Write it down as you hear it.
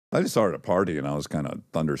I just saw her at a party, and I was kind of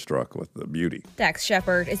thunderstruck with the beauty. Dax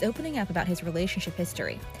Shepard is opening up about his relationship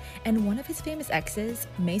history, and one of his famous exes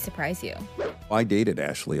may surprise you. I dated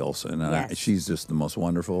Ashley Olsen, and Yes. she's just the most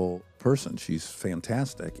wonderful person. She's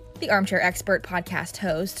fantastic. The Armchair Expert podcast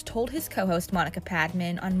host told his co-host Monica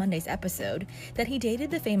Padman on Monday's episode that he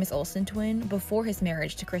dated the famous Olsen twin before his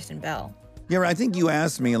marriage to Kristen Bell. Yeah, I think you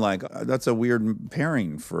asked me, like, that's a weird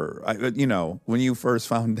pairing for, when you first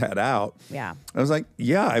found that out. Yeah. I was like,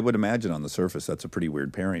 yeah, I would imagine on the surface that's a pretty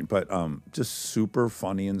weird pairing, but just super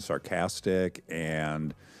funny and sarcastic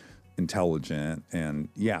and intelligent and,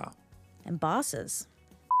 yeah. And bosses.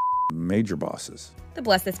 Major bosses. The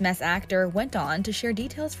Bless This Mess actor went on to share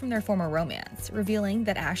details from their former romance, revealing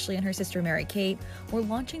that Ashley and her sister Mary Kate were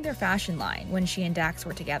launching their fashion line when she and Dax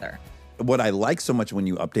were together. What I like so much when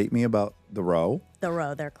you update me about the Row, their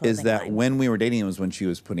clothing is that line. when we were dating, it was when she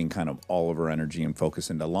was putting kind of all of her energy and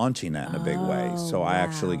focus into launching that in a big way. So I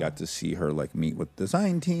actually got to see her like meet with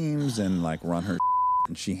design teams and like run her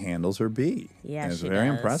and she handles her bee. Yeah, and it's she very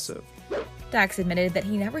does. impressive. Dax admitted that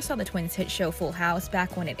he never saw the twins' hit show Full House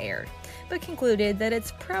back when it aired, but concluded that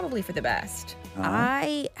it's probably for the best.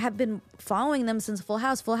 I have been following them since Full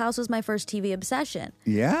House. Full House was my first TV obsession.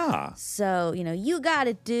 Yeah. So, you got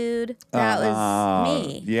it, dude. That was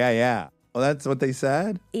me. Yeah. Well, that's what they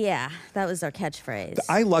said? Yeah, that was our catchphrase.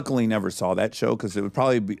 I luckily never saw that show because it would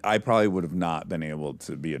I probably would have not been able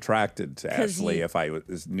to be attracted to Ashley if I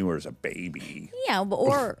knew her as a baby. Yeah,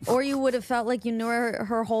 or you would have felt like you knew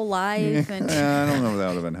her whole life. And I don't know if that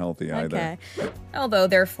would have been healthy either. Okay. Although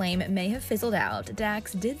their flame may have fizzled out,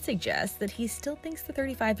 Dax did suggest that he still thinks the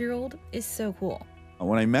 35-year-old is so cool.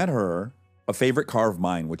 When I met her, a favorite car of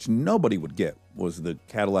mine, which nobody would get, was the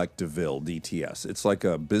Cadillac DeVille DTS. It's like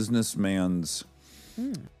a businessman's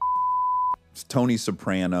Tony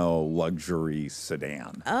Soprano luxury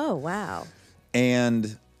sedan. Oh, wow.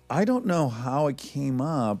 And I don't know how it came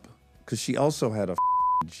up because she also had a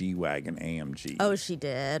G-Wagon AMG. Oh, she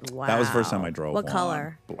did. Wow. That was the first time I drove What one.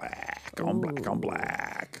 color? Black on black on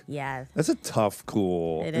black. Yeah. That's a tough,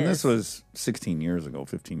 cool. It and this is. was 16 years ago,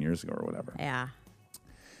 15 years ago or whatever. Yeah.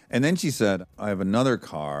 And then she said, I have another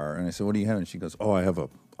car. And I said, what do you have? And she goes, oh, I have a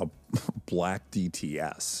black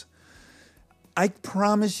DTS. I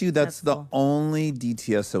promise you that's the cool. only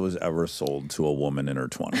DTS that was ever sold to a woman in her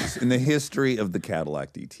 20s in the history of the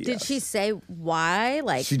Cadillac DTS. Did she say why?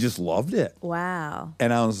 Like, She just loved it. wow.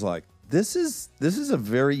 And I was like, this is a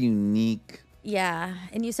very unique. Yeah.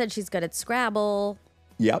 And you said she's good at Scrabble.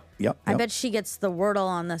 Yep. I bet she gets the Wordle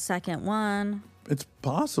on the second one. It's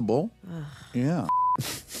possible. Yeah.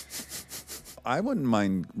 I wouldn't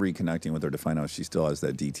mind reconnecting with her to find out if she still has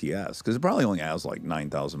that DTS because it probably only has like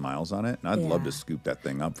 9,000 miles on it. And I'd love to scoop that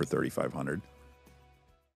thing up for $3,500.